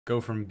go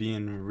from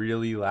being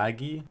really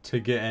laggy to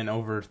getting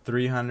over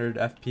 300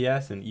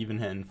 FPS and even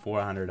hitting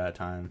 400 at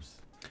times.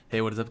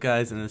 Hey, what is up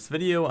guys? In this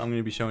video I'm going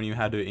to be showing you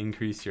how to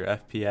increase your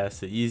FPS,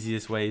 the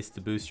easiest ways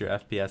to boost your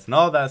FPS and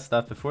all that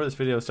stuff. Before this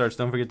video starts,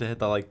 don't forget to hit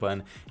the like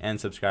button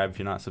and subscribe if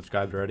you're not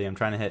subscribed already. I'm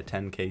trying to hit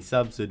 10k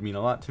subs, it would mean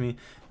a lot to me.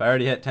 If I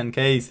already hit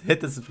 10k's, hit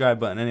the subscribe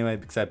button anyway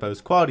because I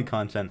post quality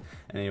content.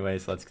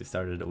 Anyways, let's get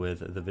started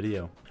with the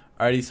video.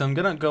 Alrighty, so I'm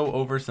gonna go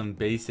over some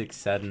basic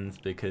settings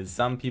because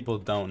some people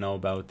don't know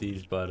about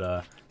these,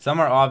 but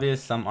some are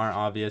obvious, some aren't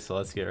obvious, so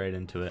let's get right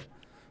into it.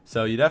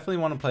 So you definitely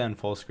want to play on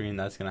full screen.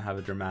 That's going to have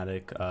a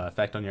dramatic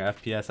effect on your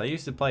FPS. I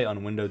used to play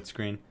on windowed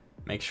screen.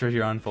 Make sure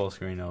you're on full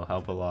screen. It'll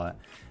help a lot.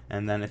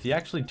 And then if you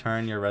actually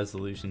turn your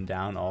resolution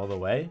down all the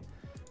way,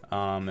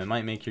 it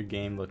might make your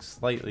game look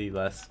slightly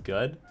less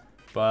good.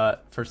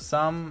 But for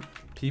some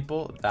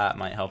people, that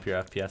might help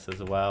your FPS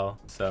as well.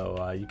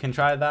 So you can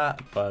try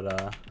that,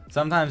 but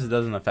sometimes it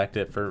doesn't affect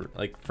it.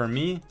 For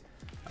me,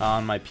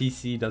 on my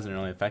PC doesn't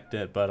really affect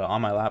it, but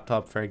on my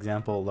laptop, for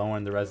example,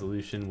 lowering the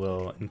resolution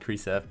will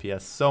increase the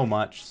FPS so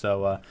much.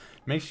 So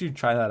make sure you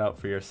try that out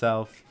for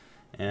yourself.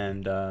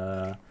 And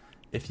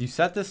if you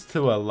set this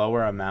to a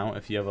lower amount,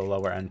 if you have a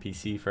lower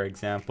NPC, for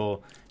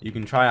example, you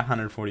can try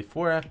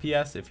 144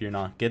 FPS. If you're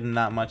not getting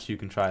that much, you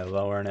can try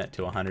lowering it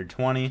to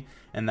 120,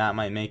 and that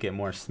might make it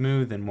more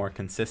smooth and more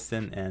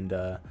consistent, and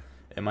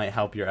it might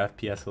help your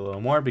FPS a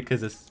little more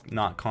because it's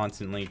not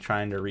constantly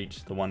trying to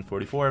reach the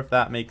 144, if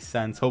that makes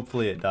sense.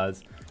 Hopefully it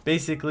does.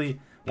 Basically,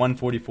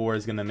 144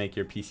 is going to make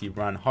your PC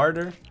run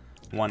harder.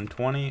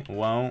 120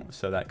 won't,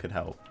 so that could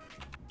help.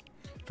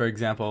 For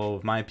example,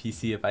 with my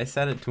PC, if I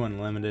set it to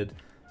unlimited,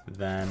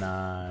 then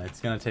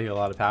it's going to take a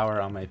lot of power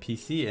on my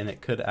PC, and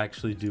it could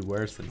actually do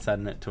worse than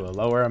setting it to a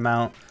lower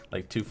amount,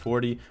 like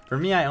 240. For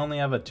me, I only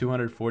have a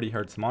 240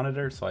 Hz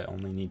monitor, so I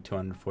only need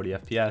 240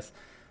 FPS.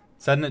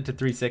 Setting it to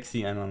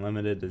 360 and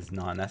unlimited is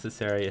not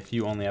necessary. If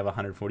you only have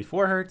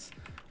 144 Hz,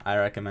 I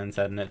recommend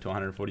setting it to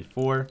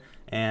 144,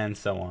 and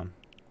so on.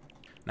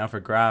 Now for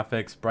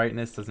graphics,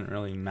 brightness doesn't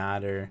really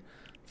matter.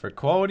 For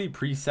quality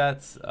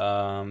presets,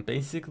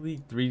 basically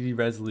 3D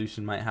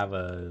resolution might have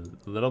a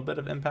little bit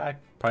of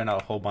impact, probably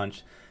not a whole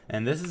bunch.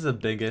 And this is the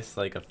biggest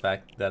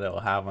effect that it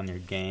will have on your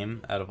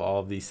game out of all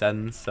of these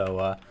settings.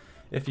 So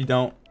if you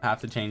don't have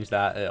to change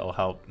that, it'll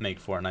help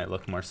make Fortnite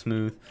look more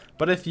smooth.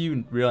 But if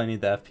you really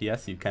need the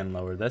FPS, you can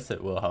lower this.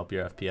 It will help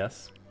your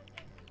FPS.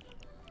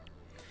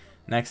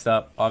 Next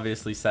up,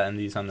 obviously setting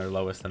these on their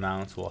lowest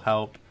amounts will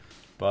help.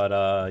 But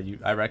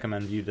I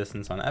recommend view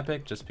distance on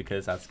Epic just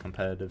because that's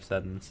competitive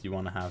settings. You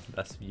want to have the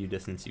best view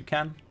distance you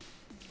can.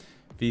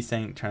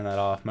 VSync, turn that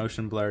off.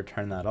 Motion blur,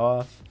 turn that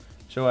off.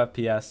 Show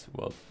FPS,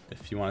 well,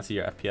 if you want to see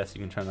your FPS,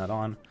 you can turn that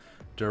on.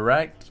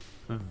 Direct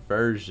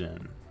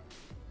version.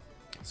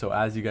 So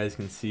as you guys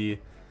can see,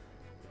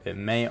 it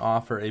may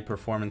offer a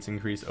performance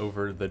increase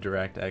over the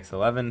DirectX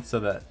 11,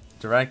 so that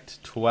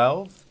Direct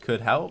 12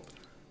 could help,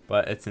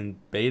 but it's in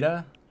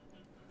beta,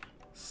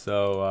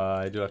 so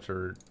I do have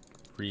to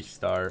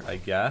restart, I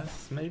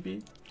guess,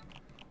 maybe?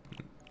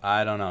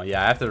 I don't know.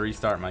 Yeah, I have to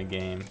restart my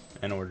game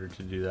in order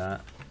to do that.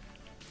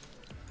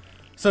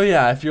 So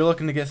yeah, if you're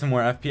looking to get some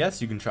more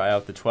FPS, you can try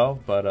out the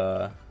 12,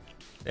 but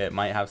it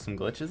might have some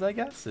glitches, I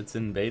guess. It's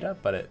in beta,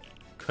 but it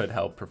could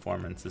help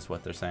performance is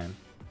what they're saying.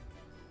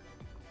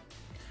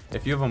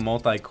 If you have a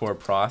multi-core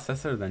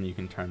processor, then you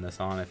can turn this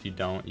on. If you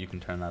don't, you can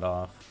turn that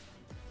off.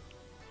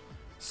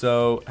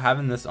 So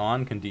having this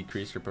on can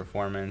decrease your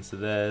performance. So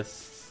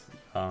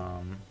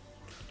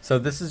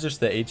this is just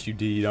the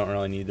HUD. You don't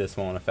really need this,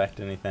 won't affect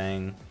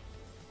anything.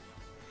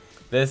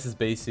 This is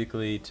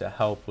basically to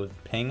help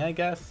with ping, I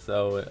guess.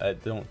 So I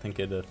don't think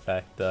it'd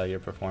affect your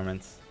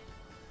performance.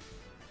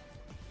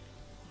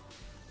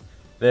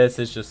 This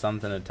is just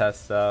something to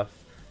test stuff.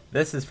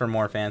 This is for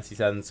more fancy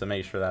settings, so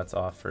make sure that's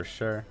off for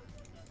sure.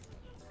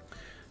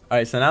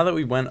 Alright, so now that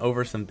we went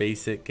over some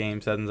basic game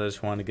settings, I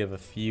just want to give a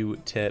few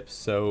tips.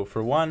 So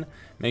for one,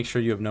 make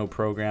sure you have no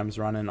programs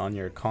running on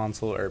your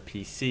console or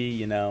PC.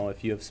 You know,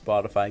 if you have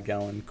Spotify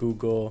going,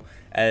 Google,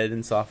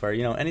 editing software,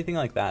 you know, anything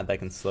like that that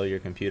can slow your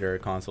computer or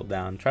console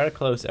down. Try to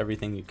close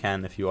everything you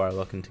can if you are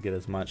looking to get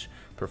as much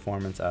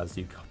performance as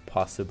you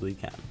possibly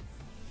can.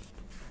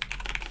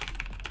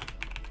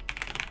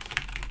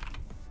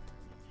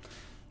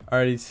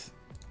 Alrighty,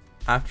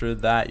 after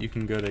that you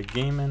can go to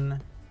gaming.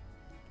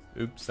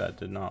 Oops, that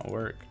did not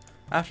work.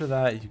 After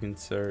that, you can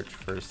search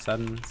for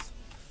settings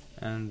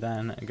and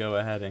then go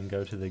ahead and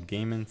go to the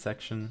gaming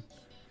section.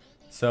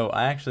 So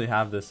I actually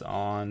have this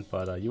on,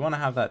 but you want to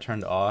have that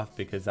turned off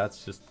because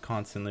that's just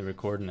constantly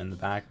recording in the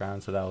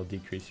background, so that will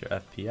decrease your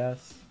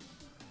FPS.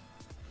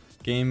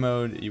 Game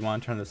mode, you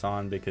want to turn this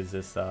on because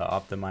this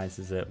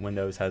optimizes it.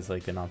 Windows has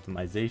like an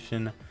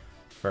optimization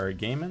for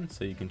gaming,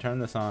 so you can turn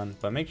this on,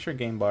 but make sure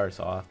game bar is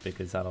off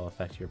because that'll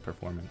affect your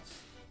performance.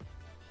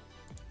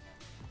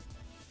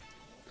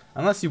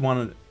 Unless you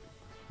want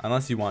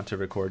to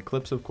record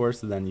clips, of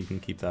course, then you can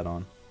keep that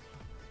on.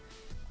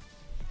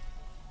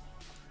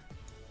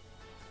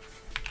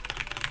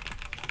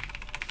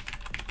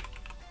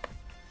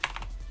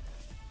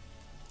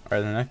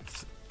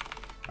 Alright,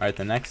 Alright,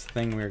 the next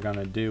thing we're going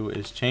to do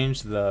is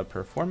change the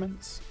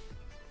performance.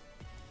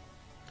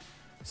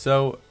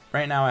 So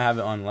right now I have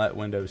it on let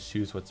Windows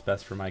choose what's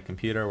best for my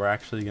computer. We're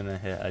actually going to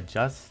hit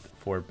adjust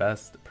for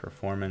best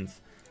performance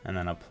and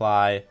then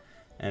apply.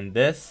 And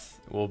this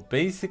will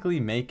basically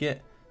make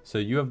it so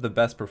you have the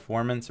best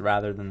performance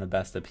rather than the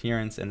best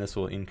appearance, and this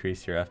will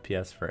increase your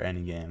FPS for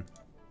any game.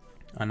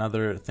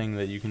 Another thing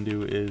that you can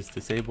do is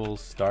disable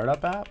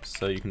startup apps.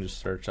 So you can just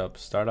search up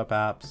startup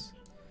apps,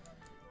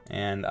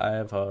 and I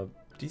have a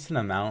decent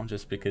amount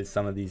just because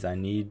some of these I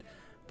need,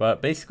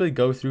 but basically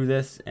go through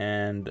this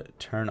and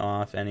turn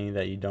off any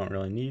that you don't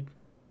really need,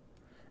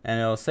 and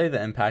it'll say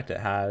the impact it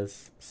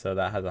has, so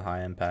that has a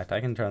high impact.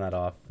 I can turn that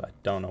off. I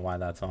don't know why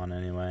that's on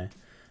anyway,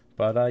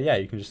 but yeah,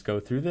 you can just go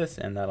through this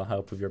and that'll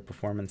help with your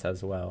performance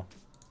as well.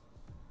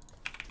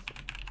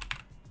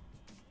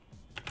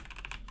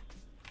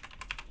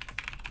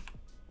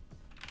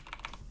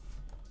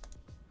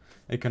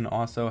 It can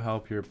also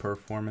help your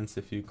performance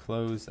if you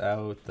close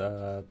out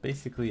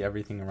basically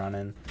everything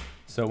running.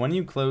 So when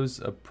you close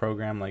a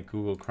program like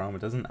Google Chrome,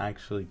 it doesn't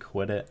actually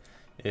quit it.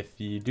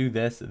 If you do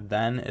this,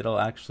 then it'll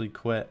actually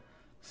quit.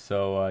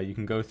 So you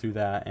can go through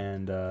that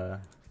and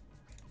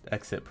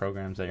exit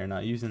programs that you're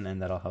not using, and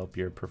that'll help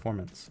your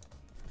performance.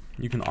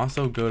 You can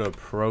also go to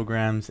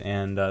programs,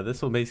 and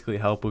this will basically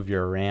help with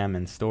your RAM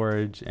and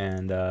storage,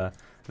 and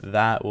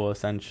that will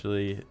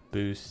essentially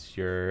boost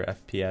your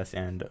FPS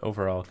and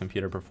overall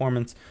computer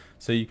performance.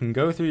 So you can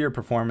go through your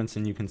performance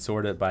and you can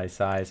sort it by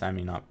size. I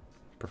mean, not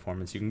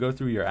performance. You can go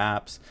through your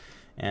apps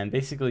and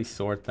basically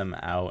sort them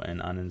out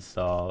and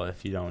uninstall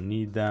if you don't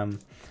need them,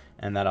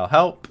 and that'll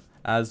help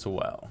as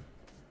well.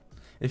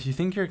 If you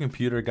think your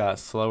computer got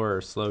slower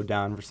or slowed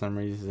down for some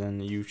reason,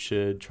 you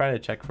should try to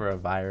check for a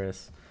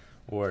virus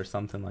or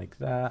something like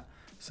that.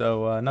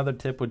 So another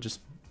tip would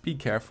just be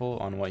careful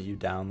on what you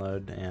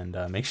download, and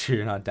make sure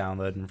you're not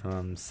downloading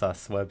from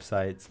sus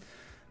websites,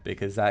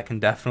 because that can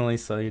definitely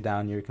slow you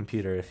down your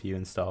computer if you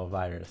install a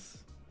virus.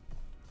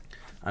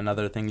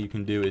 Another thing you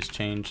can do is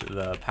change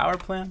the power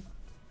plan.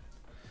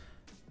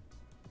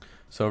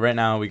 So right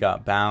now we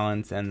got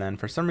balance, and then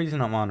for some reason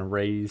I'm on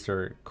Raise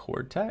or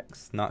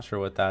Cortex, not sure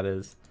what that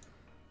is,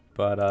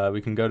 but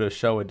we can go to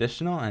show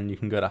additional, and you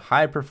can go to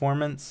high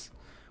performance,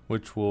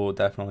 which will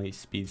definitely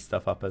speed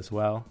stuff up as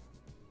well.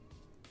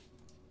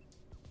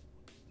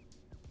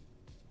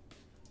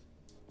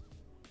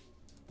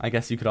 I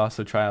guess you could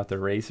also try out the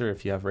Razer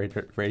if you have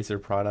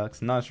Razer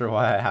products. Not sure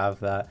why I have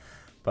that,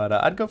 but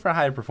I'd go for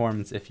high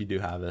performance if you do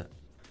have it.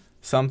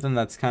 Something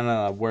that's kind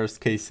of a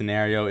worst case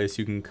scenario is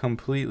you can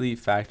completely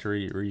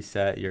factory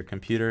reset your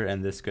computer,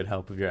 and this could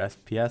help with your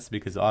FPS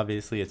because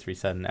obviously it's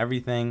resetting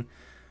everything.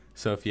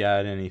 So if you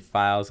had any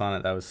files on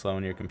it that was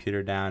slowing your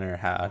computer down, or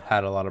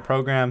had a lot of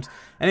programs,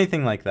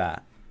 anything like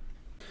that.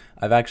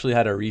 I've actually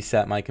had to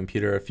reset my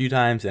computer a few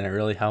times, and it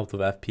really helped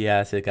with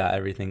FPS. It got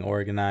everything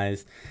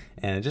organized,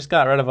 and it just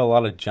got rid of a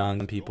lot of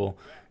junk people.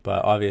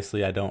 But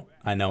obviously I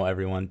know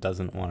everyone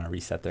doesn't want to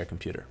reset their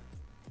computer.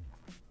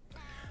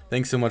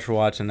 Thanks so much for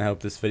watching. I hope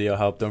this video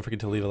helped. Don't forget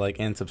to leave a like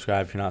and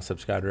subscribe if you're not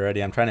subscribed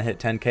already. I'm trying to hit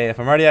 10K. If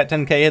I'm already at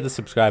 10K, hit the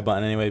subscribe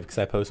button anyway, because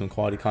I post some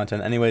quality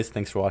content anyways.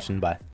 Thanks for watching. Bye.